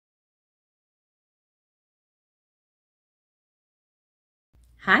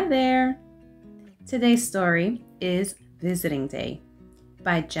Hi there! Today's story is Visiting Day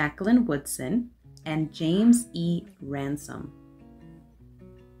by Jacqueline Woodson and James E. Ransome.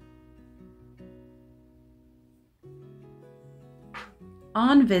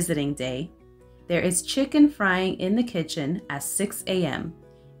 On visiting day, there is chicken frying in the kitchen at 6 a.m.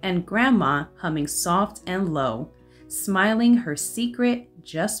 and Grandma humming soft and low, smiling her secret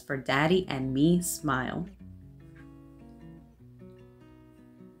just for Daddy and me smile.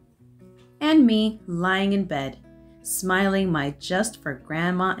 And me lying in bed, smiling my just for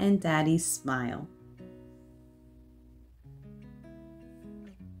Grandma and Daddy smile.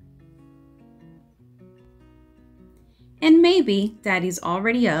 And maybe Daddy's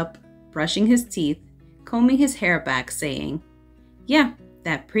already up, brushing his teeth, combing his hair back, saying, "Yeah,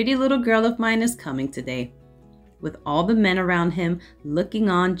 that pretty little girl of mine is coming today," with all the men around him looking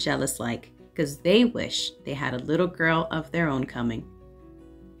on jealous-like, because they wish they had a little girl of their own coming.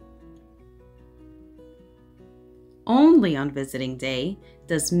 Only on visiting day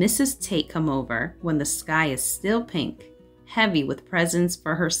does Mrs. Tate come over when the sky is still pink, heavy with presents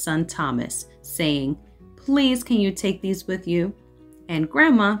for her son Thomas, saying, "Please, can you take these with you?" And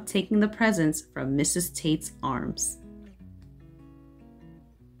Grandma taking the presents from Mrs. Tate's arms.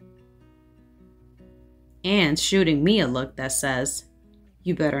 And shooting me a look that says,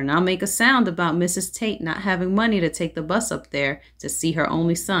 "You better not make a sound about Mrs. Tate not having money to take the bus up there to see her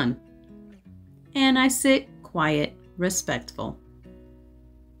only son." And I sit quiet, respectful.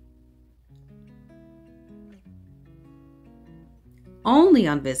 Only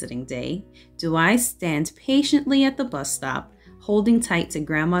on visiting day do I stand patiently at the bus stop, holding tight to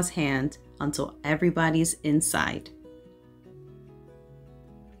Grandma's hand until everybody's inside.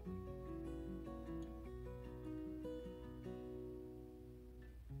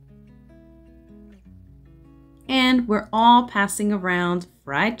 And we're all passing around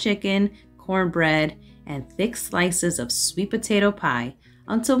fried chicken, cornbread, and thick slices of sweet potato pie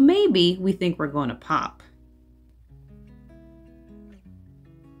until maybe we think we're going to pop.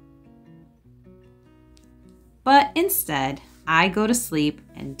 But instead, I go to sleep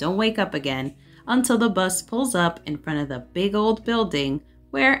and don't wake up again until the bus pulls up in front of the big old building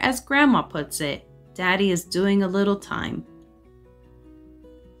where, as Grandma puts it, Daddy is doing a little time.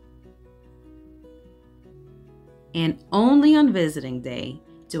 And only on visiting day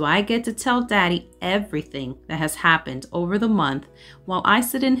do I get to tell Daddy everything that has happened over the month while I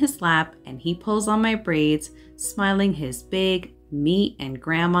sit in his lap and he pulls on my braids, smiling his big, "Me and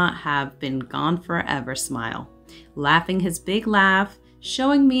Grandma have been gone forever" smile, laughing his big laugh,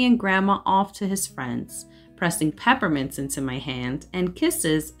 showing me and Grandma off to his friends, pressing peppermints into my hand and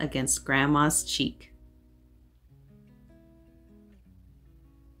kisses against Grandma's cheek.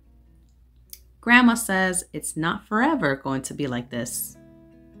 Grandma says it's not forever going to be like this.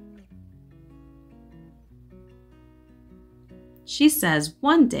 She says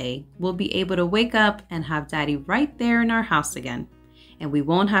one day we'll be able to wake up and have Daddy right there in our house again, and we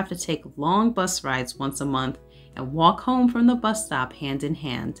won't have to take long bus rides once a month and walk home from the bus stop hand in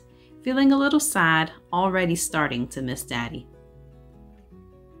hand, feeling a little sad, already starting to miss Daddy.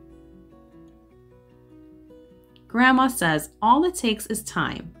 Grandma says all it takes is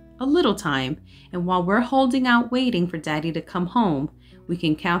time, a little time, and while we're holding out waiting for Daddy to come home, we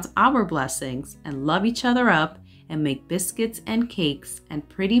can count our blessings and love each other up and make biscuits and cakes and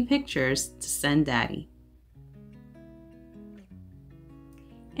pretty pictures to send Daddy.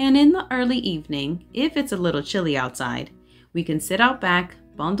 And in the early evening, if it's a little chilly outside, we can sit out back,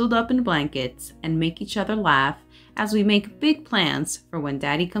 bundled up in blankets, and make each other laugh as we make big plans for when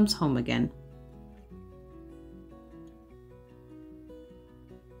Daddy comes home again.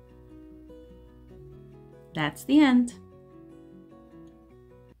 That's the end.